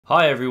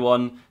Hi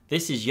everyone,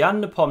 this is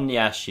Jan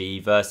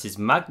Nepomniachtchi versus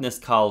Magnus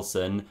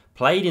Carlsen,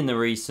 played in the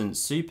recent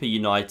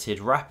Superunited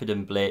Rapid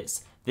and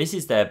Blitz. This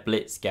is their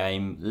Blitz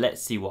game.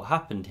 Let's see what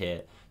happened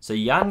here. So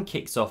Jan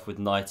kicks off with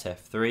knight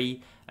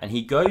f3 and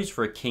he goes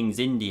for a King's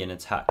Indian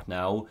attack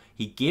now.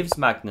 He gives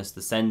Magnus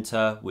the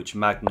centre, which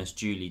Magnus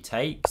duly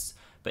takes.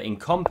 But in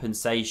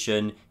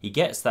compensation, he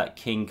gets that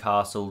king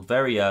castle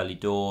very early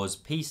doors,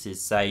 piece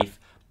is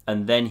safe,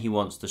 and then he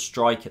wants to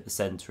strike at the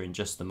centre in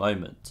just a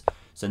moment.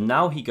 So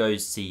now he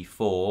goes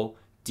c4,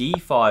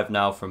 d5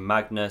 now from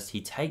Magnus,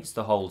 he takes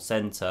the whole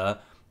centre,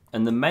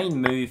 and the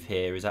main move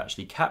here is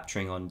actually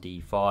capturing on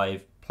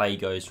d5, play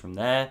goes from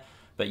there,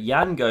 but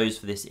Jan goes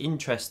for this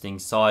interesting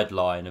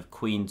sideline of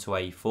queen to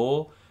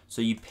a4,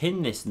 so you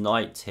pin this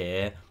knight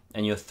here,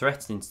 and you're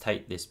threatening to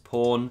take this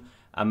pawn,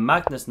 and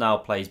Magnus now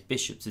plays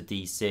bishop to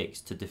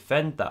d6 to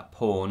defend that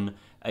pawn.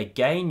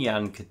 Again,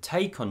 Jan could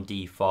take on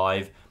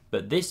d5,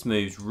 but this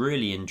move's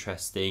really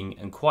interesting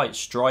and quite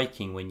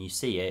striking when you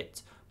see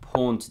it,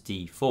 pawn to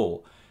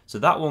d4. So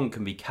that one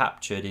can be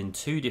captured in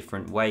two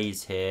different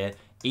ways here.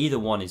 Either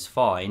one is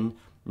fine.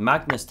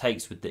 Magnus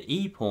takes with the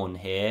e-pawn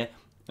here,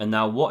 and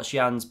now what's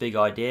Jan's big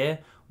idea?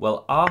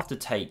 Well, after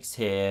takes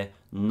here,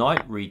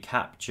 knight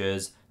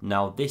recaptures.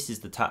 Now this is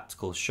the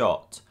tactical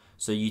shot.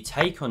 So you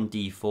take on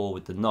d4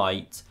 with the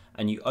knight,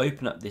 and you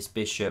open up this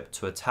bishop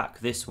to attack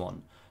this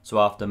one. So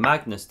after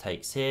Magnus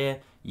takes here,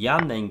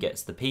 Jan then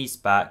gets the piece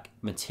back,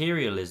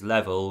 material is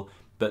level,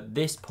 but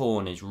this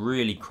pawn is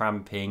really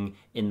cramping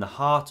in the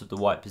heart of the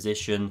white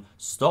position,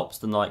 stops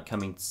the knight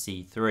coming to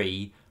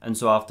c3, and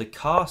so after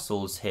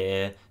castles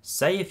here,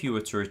 say if you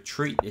were to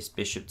retreat this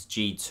bishop to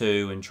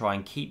g2 and try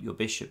and keep your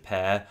bishop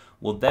pair,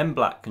 well then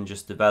black can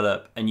just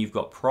develop and you've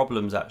got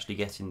problems actually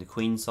getting the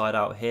queen side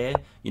out here.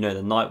 You know,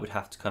 the knight would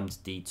have to come to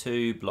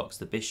d2, blocks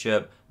the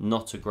bishop,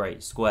 not a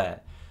great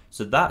square.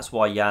 So that's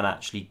why Jan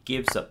actually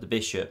gives up the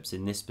bishops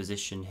in this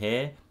position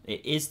here.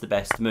 It is the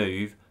best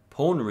move,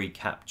 pawn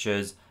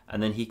recaptures,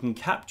 and then he can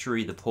capture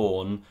either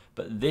pawn,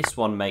 but this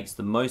one makes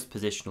the most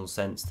positional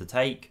sense to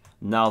take.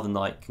 Now the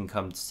knight can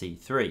come to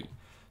c3.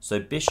 So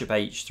bishop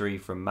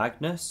h3 from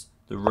Magnus,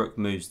 the rook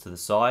moves to the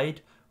side,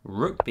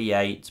 rook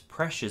b8,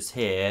 pressures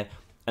here,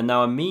 and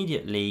now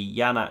immediately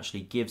Jan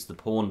actually gives the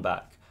pawn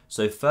back.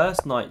 So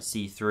first knight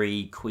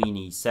c3, queen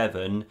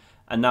e7,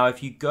 and now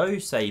if you go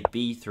say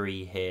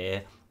b3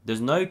 here, there's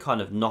no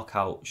kind of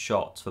knockout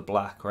shot for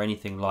black or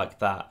anything like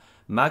that.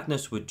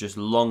 Magnus would just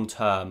long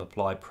term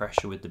apply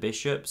pressure with the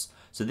bishops.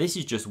 So this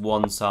is just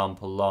one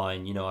sample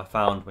line. You know, I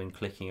found when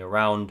clicking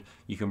around,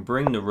 you can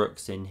bring the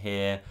rooks in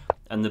here.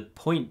 And the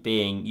point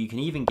being, you can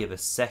even give a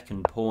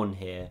second pawn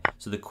here.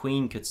 So the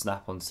queen could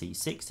snap on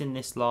c6 in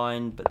this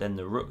line, but then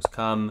the rooks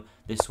come,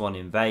 this one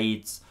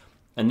invades.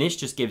 And this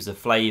just gives a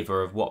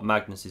flavour of what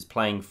Magnus is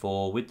playing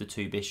for with the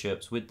two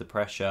bishops, with the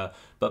pressure.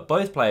 But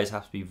both players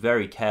have to be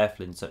very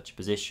careful in such a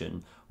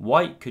position.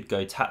 White could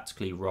go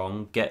tactically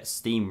wrong, get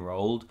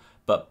steamrolled,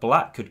 but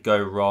black could go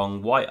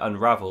wrong, white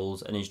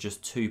unravels and is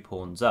just two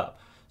pawns up.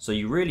 So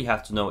you really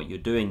have to know what you're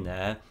doing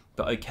there.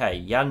 But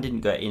okay, Jan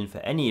didn't go in for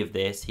any of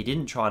this. He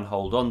didn't try and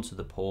hold on to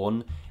the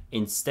pawn.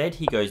 Instead,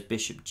 he goes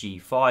bishop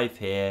g5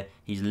 here.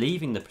 He's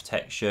leaving the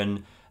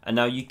protection. And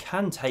now you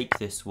can take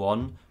this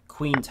one.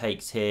 Queen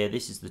takes here,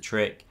 this is the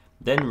trick,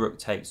 then rook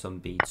takes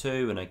on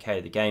b2, and okay,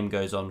 the game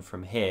goes on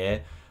from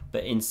here,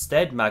 but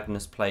instead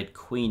Magnus played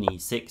queen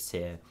e6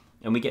 here,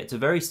 and we get to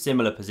very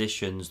similar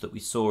positions that we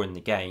saw in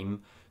the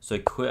game. So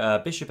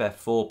bishop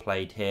f4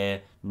 played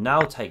here,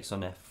 now takes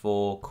on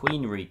f4,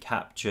 queen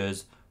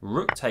recaptures,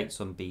 rook takes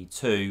on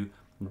b2,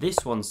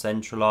 this one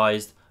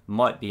centralized,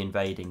 might be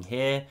invading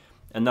here,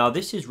 and now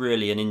this is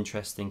really an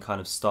interesting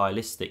kind of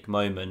stylistic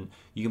moment.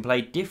 You can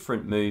play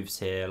different moves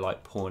here,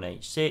 like pawn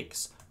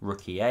h6,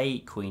 rook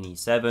e8, queen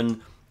e7,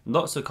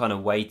 lots of kind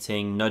of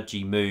waiting,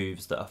 nudgy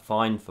moves that are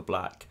fine for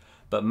black.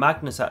 But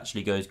Magnus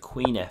actually goes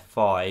queen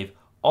f5,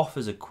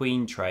 offers a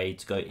queen trade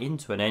to go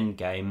into an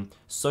endgame,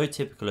 so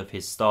typical of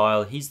his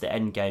style. He's the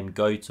endgame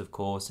goat, of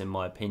course, in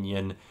my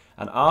opinion.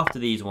 And after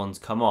these ones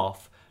come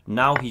off,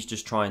 now he's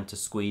just trying to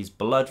squeeze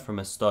blood from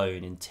a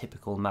stone in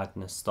typical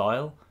Magnus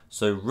style.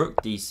 So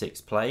rook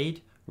d6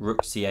 played,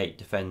 rook c8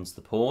 defends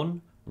the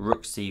pawn,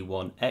 rook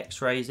c1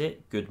 x-rays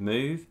it, good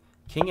move.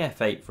 King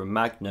f8 from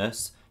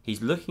Magnus,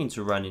 he's looking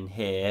to run in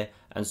here,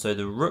 and so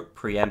the rook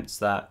preempts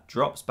that,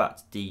 drops back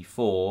to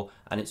d4,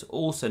 and it's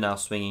also now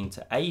swinging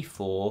to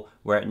a4,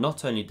 where it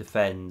not only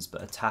defends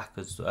but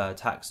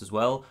attacks as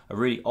well, a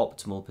really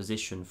optimal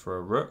position for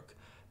a rook.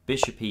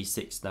 Bishop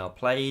e6 now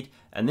played,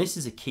 and this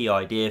is a key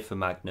idea for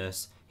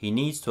Magnus. He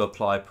needs to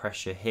apply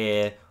pressure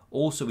here.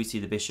 Also, we see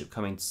the bishop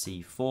coming to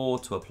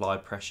c4 to apply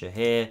pressure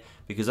here,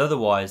 because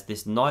otherwise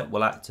this knight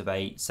will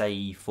activate, say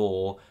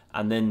e4,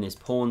 and then this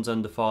pawn's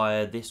under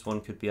fire, this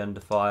one could be under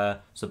fire,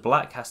 so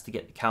black has to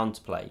get the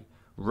counterplay.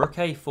 Rook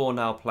a4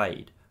 now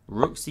played,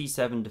 rook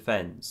c7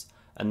 defends,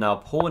 and now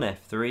pawn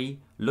f3,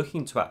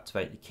 looking to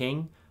activate the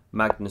king.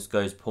 Magnus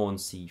goes pawn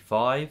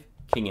c5,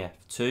 king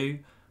f2,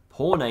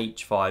 pawn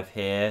h5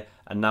 here,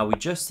 and now we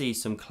just see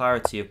some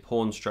clarity of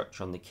pawn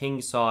structure on the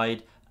king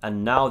side,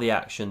 and now the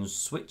action's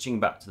switching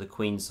back to the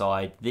queen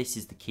side. This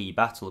is the key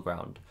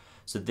battleground.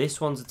 So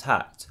this one's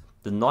attacked.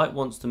 The knight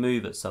wants to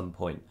move at some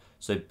point.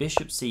 So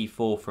bishop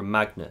c4 from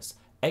Magnus.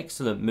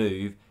 Excellent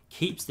move.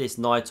 Keeps this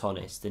knight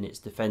honest in its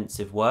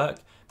defensive work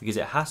because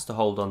it has to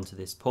hold on to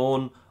this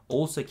pawn.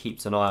 Also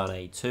keeps an eye on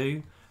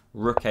a2.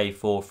 Rook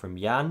a4 from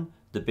Jan.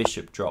 The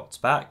bishop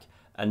dropped back.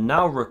 And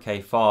now rook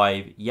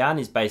a5. Jan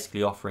is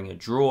basically offering a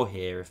draw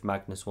here if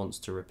Magnus wants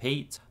to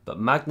repeat. But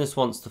Magnus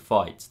wants to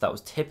fight. That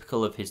was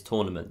typical of his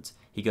tournament.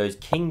 He goes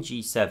king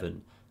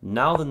g7.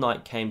 Now the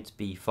knight came to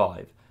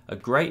b5. A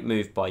great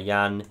move by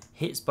Jan.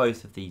 Hits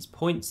both of these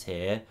points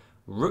here.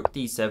 Rook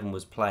d7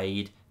 was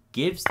played.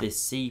 Gives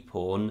this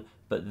c-pawn.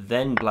 But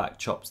then black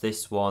chops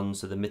this one.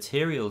 So the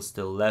material's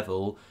still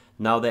level.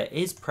 Now there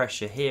is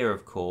pressure here,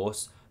 of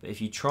course. But if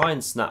you try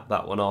and snap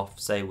that one off,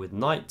 say with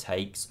knight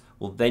takes,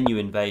 well then you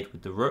invade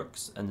with the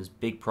rooks and there's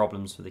big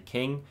problems for the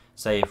king.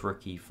 Say if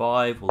rook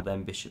e5, well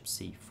then bishop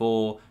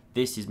c4.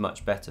 This is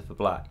much better for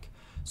black.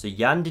 So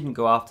Jan didn't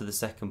go after the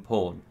second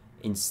pawn.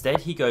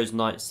 Instead he goes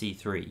knight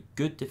c3.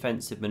 Good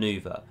defensive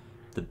maneuver.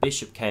 The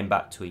bishop came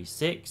back to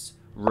e6.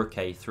 Rook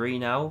a3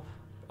 now.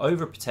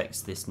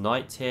 Overprotects this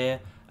knight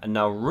here. And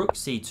now rook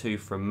c2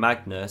 from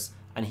Magnus.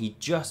 And he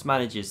just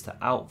manages to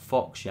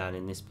outfox Jan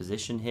in this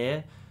position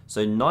here.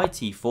 So knight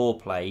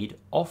e4 played,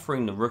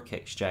 offering the rook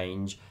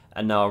exchange.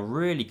 And now a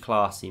really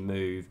classy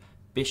move,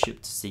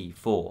 bishop to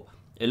c4.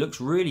 It looks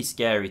really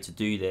scary to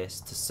do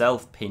this, to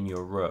self-pin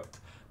your rook.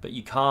 But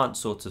you can't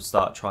sort of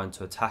start trying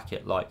to attack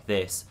it like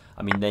this.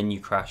 I mean, then you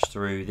crash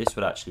through. This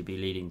would actually be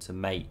leading to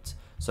mate.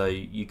 So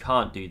you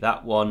can't do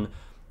that one.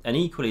 And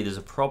equally, there's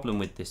a problem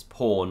with this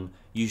pawn.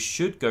 You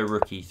should go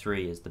rook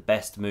e3 as the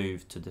best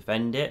move to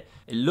defend it.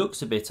 It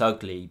looks a bit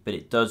ugly, but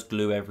it does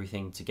glue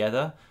everything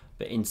together.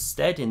 But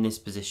instead, in this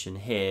position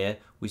here,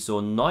 we saw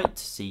knight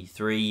to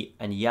c3,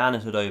 and Jan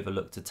had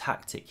overlooked a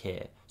tactic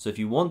here. So if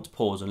you want to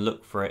pause and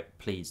look for it,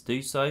 please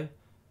do so.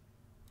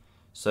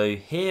 So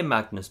here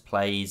Magnus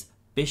plays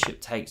bishop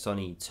takes on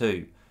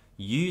e2,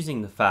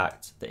 using the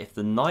fact that if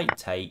the knight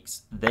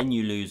takes, then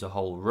you lose a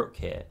whole rook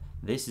here.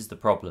 This is the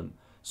problem.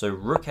 So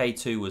rook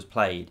a2 was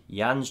played.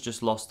 Jan's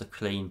just lost a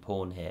clean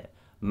pawn here.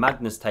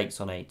 Magnus takes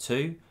on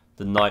a2,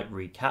 the knight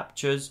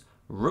recaptures,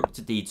 rook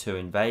to d2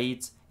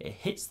 invades, it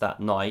hits that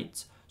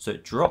knight, so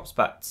it drops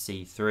back to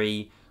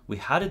c3. We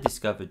had a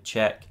discovered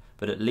check,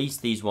 but at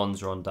least these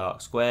ones are on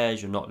dark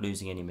squares, you're not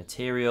losing any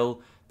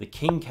material. The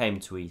king came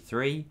to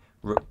e3,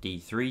 rook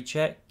d3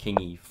 check, king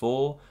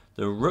e4,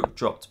 the rook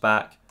dropped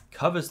back,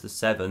 covers the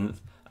 7th,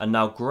 and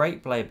now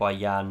great play by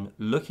Jan,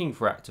 looking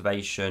for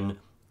activation,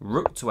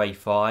 rook to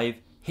a5,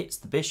 hits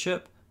the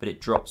bishop, but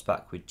it drops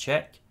back with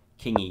check,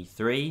 king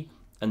e3,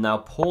 and now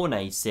pawn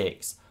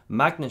a6.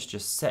 Magnus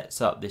just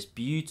sets up this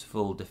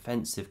beautiful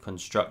defensive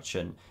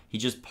construction. He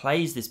just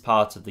plays this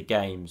part of the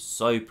game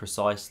so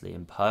precisely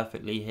and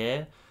perfectly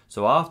here.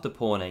 So after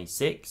pawn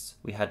a6,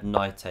 we had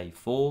knight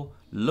a4,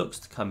 looks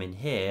to come in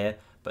here,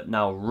 but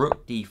now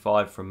rook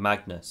d5 from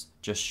Magnus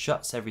just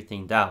shuts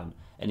everything down.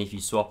 And if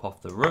you swap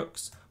off the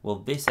rooks, well,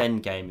 this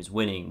endgame is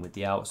winning with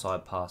the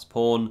outside pass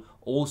pawn.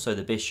 Also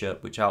the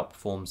bishop, which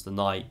outperforms the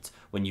knight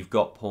when you've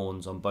got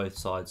pawns on both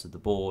sides of the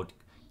board,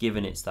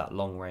 given it's that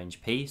long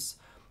range piece.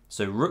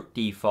 So rook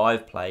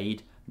d5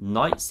 played,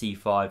 knight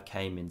c5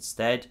 came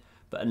instead,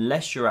 but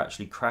unless you're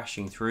actually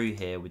crashing through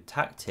here with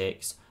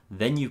tactics,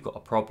 then you've got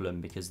a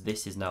problem because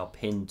this is now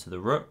pinned to the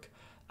rook,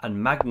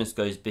 and Magnus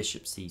goes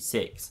bishop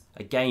c6.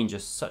 Again,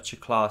 just such a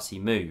classy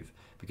move,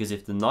 because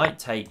if the knight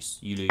takes,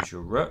 you lose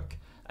your rook,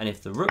 and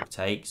if the rook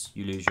takes,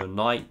 you lose your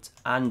knight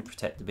and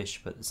protect the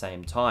bishop at the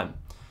same time.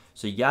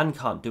 So Jan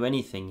can't do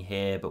anything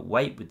here but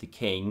wait with the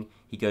king.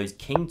 He goes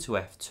king to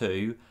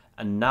f2,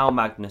 and now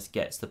Magnus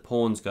gets the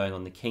pawns going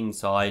on the king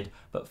side,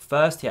 but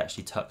first he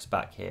actually tucks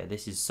back here.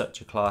 This is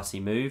such a classy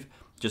move,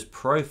 just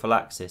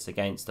prophylaxis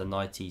against a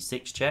knight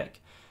e6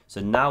 check.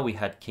 So now we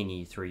had king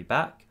e3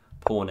 back,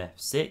 pawn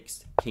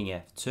f6, king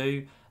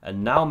f2,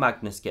 and now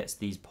Magnus gets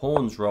these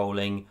pawns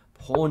rolling,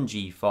 pawn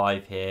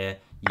g5 here,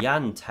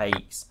 Jan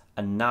takes,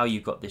 and now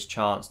you've got this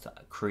chance to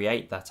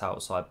create that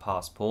outside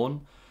pass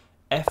pawn.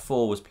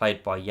 f4 was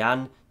played by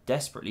Jan,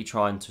 desperately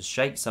trying to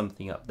shake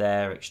something up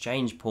there,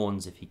 exchange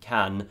pawns if he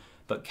can,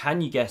 but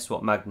can you guess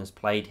what Magnus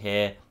played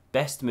here?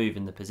 Best move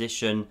in the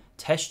position,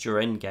 test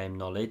your endgame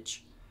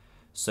knowledge.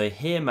 So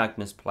here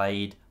Magnus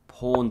played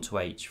pawn to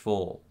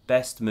h4,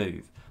 best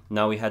move.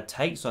 Now we had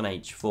takes on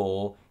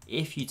h4,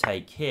 if you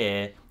take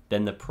here,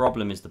 then the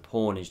problem is the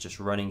pawn is just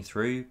running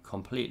through,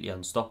 completely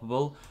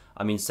unstoppable.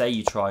 I mean, say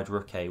you tried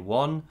rook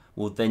a1,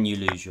 well then you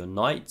lose your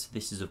knight.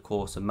 This is of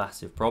course a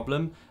massive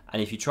problem.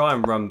 And if you try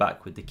and run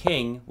back with the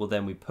king, well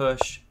then we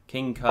push,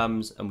 king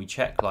comes, and we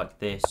check like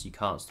this, you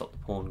can't stop the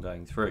pawn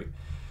going through.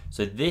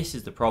 So this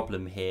is the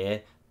problem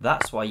here.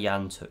 That's why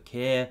Jan took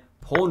here.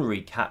 Pawn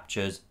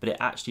recaptures, but it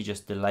actually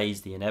just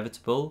delays the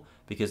inevitable,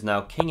 because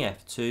now king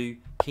f2,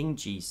 king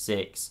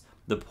g6,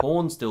 the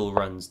pawn still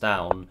runs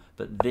down,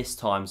 but this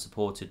time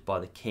supported by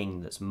the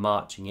king that's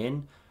marching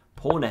in.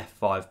 Pawn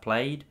f5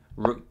 played,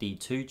 rook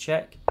d2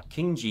 check,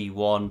 king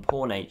g1,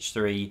 pawn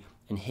h3,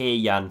 and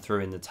here Jan threw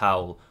in the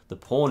towel. The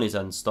pawn is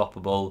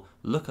unstoppable.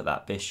 Look at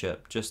that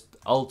bishop. Just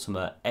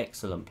ultimate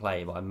excellent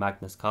play by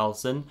Magnus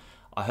Carlsen.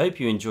 I hope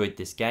you enjoyed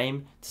this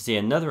game. To see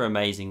another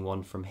amazing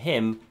one from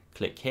him,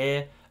 click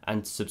here,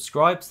 and to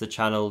subscribe to the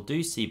channel,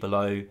 do see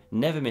below.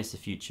 Never miss a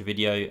future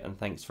video, and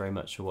thanks very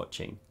much for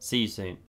watching. See you soon.